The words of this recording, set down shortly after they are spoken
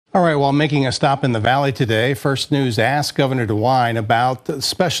All right, while making a stop in the Valley today, First News asked Governor DeWine about the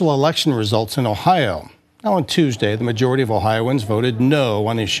special election results in Ohio. Now, on Tuesday, the majority of Ohioans voted no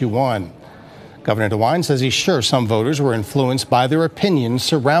on Issue 1. Governor DeWine says he's sure some voters were influenced by their opinions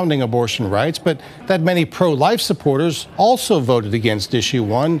surrounding abortion rights, but that many pro-life supporters also voted against Issue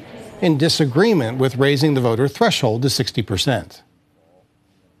 1 in disagreement with raising the voter threshold to 60%.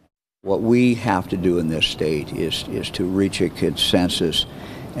 What we have to do in this state is to reach a consensus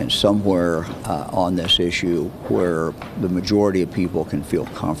and somewhere on this issue where the majority of people can feel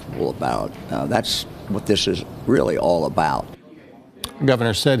comfortable about. That's what this is really all about. The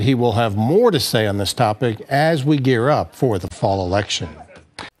governor said he will have more to say on this topic as we gear up for the fall election.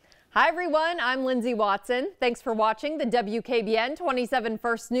 Hi everyone, I'm Lindsay Watson. Thanks for watching the WKBN 27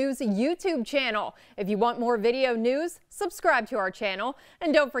 First News YouTube channel. If you want more video news, subscribe to our channel.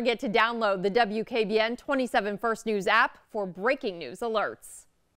 And don't forget to download the WKBN 27 First News app for breaking news alerts.